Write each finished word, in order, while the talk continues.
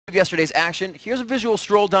Yesterday's action, here's a visual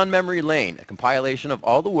stroll down memory lane, a compilation of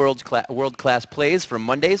all the world-class plays from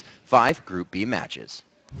Monday's 5 Group B matches.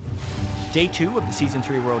 Day 2 of the Season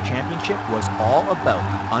 3 World Championship was all about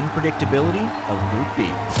the unpredictability of Group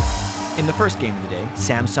B. In the first game of the day,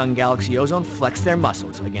 Samsung Galaxy Ozone flexed their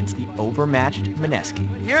muscles against the overmatched Mineski.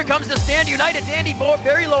 Here comes the stand United. Dandy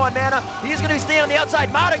very low on mana. He's going to be staying on the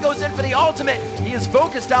outside. Mata goes in for the ultimate. He is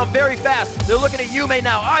focused down very fast. They're looking at Yume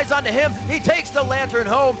now. Eyes onto him. He takes the lantern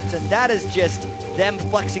home. And that is just them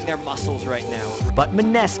flexing their muscles right now. But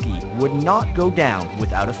Mineski would not go down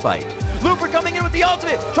without a fight. Looper coming in with the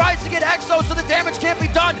ultimate. Tries to get Exo so the damage can't be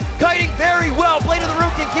done. Kiting very well. Blade of the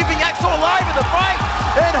Rookie keeping Exo alive in the fight.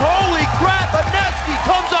 And holy crap, Mineski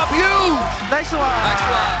comes up huge. Nice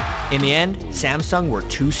one. In the end, Samsung were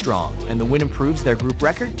too strong, and the win improves their group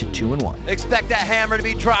record to 2-1. Expect that hammer to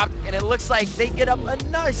be dropped, and it looks like they get up a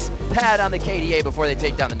nice pad on the KDA before they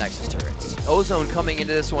take down the Nexus turrets. Ozone coming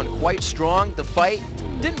into this one quite strong. The fight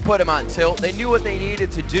didn't put them on tilt. They knew what they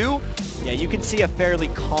needed to do. Yeah, you can see a fairly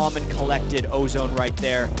calm and collected Ozone right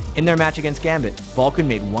there. In their match against Gambit, Vulcan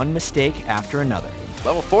made one mistake after another.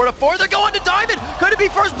 Level 4 to 4, they're going to Diamond! Could it be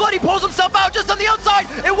first blood? He pulls himself out just on the outside!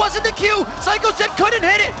 It wasn't the Q! Psycho Sid couldn't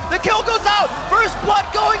hit it! The kill goes out! First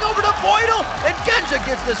blood going over to Voidal, and Genja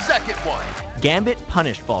gets the second one! Gambit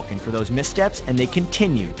punished Vulcan for those missteps, and they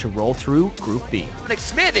continued to roll through Group B.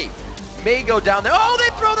 Smithy may go down there. Oh, they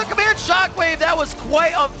throw the command shockwave! That was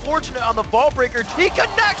quite unfortunate on the ball breaker. He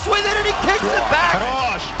connects with it, and he kicks it back!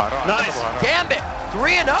 Nice! Gambit,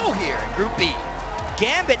 3-0 here in Group B.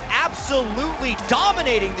 Gambit absolutely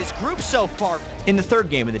dominating this group so far. In the third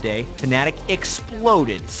game of the day, Fnatic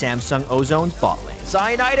exploded Samsung Ozone's bot lane.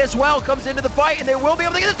 Cyanide as well comes into the fight, and they will be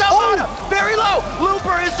able to get this down. Oh! Very low.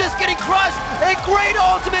 Looper is just getting crushed. A great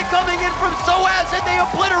ultimate coming in from Soaz, and they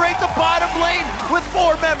obliterate the bottom lane with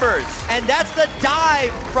 4 members. And that's the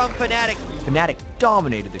dive from Fnatic. Fnatic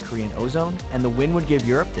dominated the Korean Ozone, and the win would give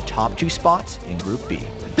Europe the top 2 spots in Group B.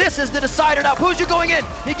 This is the decider now. Puju going in.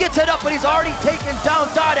 He gets hit up, but he's already taken down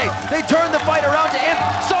Dade. They turn the fight around to him.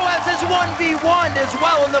 Soaz is 1v1 as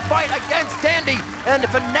well in the fight against Dandy, and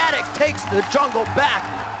Fnatic takes the jungle back.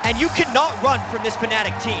 And you cannot run from this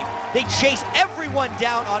Fnatic team. They chase everyone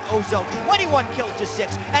down on Ozone. 21 kills to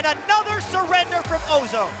 6, and another surrender from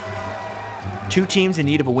Ozone. 2 teams in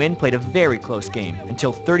need of a win played a very close game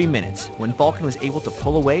until 30 minutes, when Vulcan was able to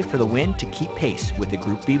pull away for the win to keep pace with the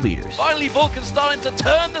Group B leaders. Finally, Vulcan starting to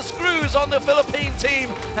turn the screws on the Philippine team,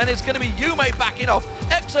 and it's going to be Yume backing off.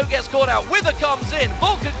 Exo gets caught out, Wither comes in,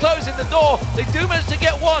 Vulcan closing the door. They do manage to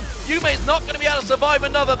get one. Yume's not going to be able to survive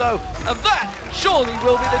another though, and that surely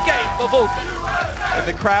will be the game for Vulcan. And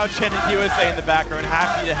the crowd chanting USA in the background,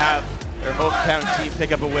 happy to have their hometown team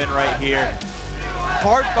pick up a win right here.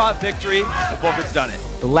 Hard-fought victory, but Vulcan's done it.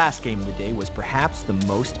 The last game of the day was perhaps the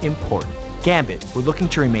most important. Gambit were looking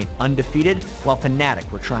to remain undefeated, while Fnatic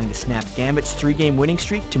were trying to snap Gambit's 3-game winning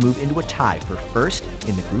streak to move into a tie for first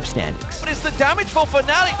in the group standings. But it's the damage for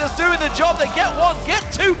Fnatic that's doing the job. They get 1,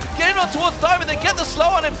 get 2, getting on towards Diamond, they get the slow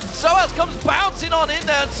on him. Soaz comes bouncing on in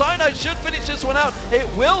there, and Cyanide should finish this one out. It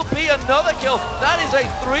will be another kill. That is a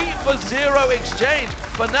 3-for-0 exchange.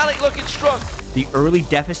 Fnatic looking strong. The early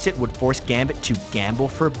deficit would force Gambit to gamble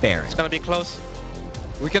for Baron. It's gonna be close.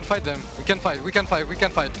 We can fight them. We can fight. We can fight. We can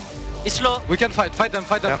fight. It's low. We can fight. Fight them.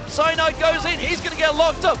 Fight them. Yeah. Cyanide goes in. He's going to get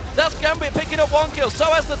locked up. That's Gambit picking up 1 kill. So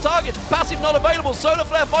has the target. Passive not available. Solar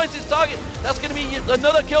Flare finds his target. That's going to be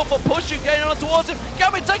another kill for Pushu getting on towards him.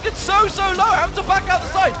 Gambit taken so low. Having to back out the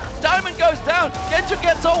side. Diamond goes down. Genja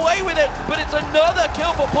gets away with it. But it's another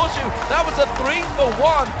kill for Pushu. That was a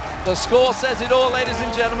 3-for-1. The score says it all, ladies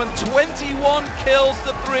and gentlemen. 21 kills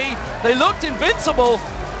to 3. They looked invincible.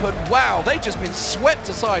 But wow, they've just been swept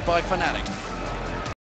aside by Fnatic.